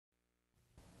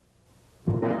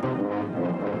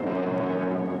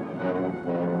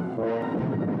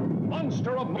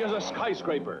monster of is a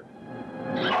skyscraper.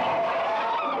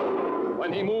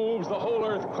 When he moves, the whole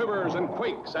earth quivers and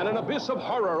quakes, and an abyss of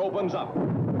horror opens up.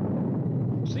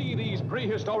 See these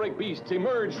prehistoric beasts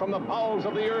emerge from the bowels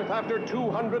of the earth after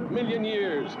 200 million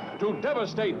years to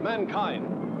devastate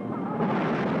mankind.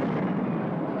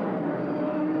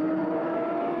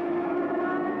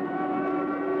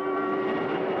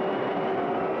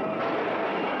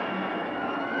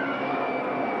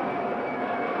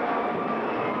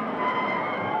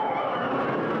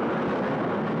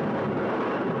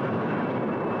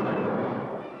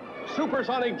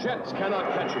 Supersonic jets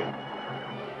cannot catch him.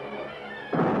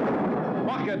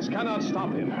 Rockets cannot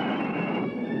stop him.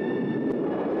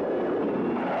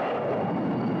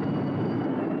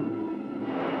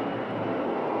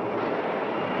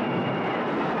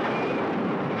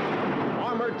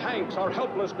 Armored tanks are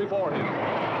helpless before him.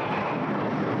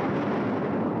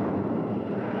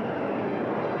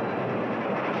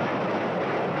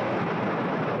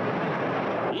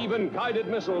 Even guided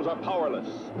missiles are powerless.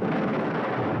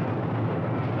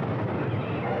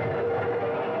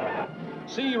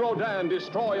 See RODAN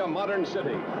destroy a modern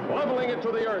city, leveling it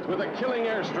to the earth with a killing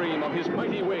airstream of his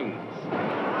mighty wings.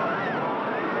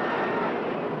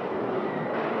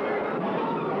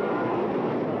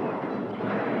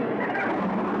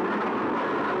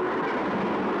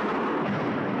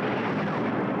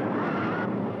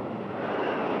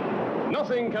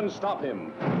 Nothing can stop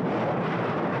him.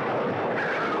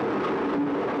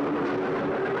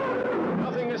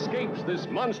 Nothing escapes this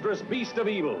monstrous beast of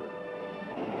evil.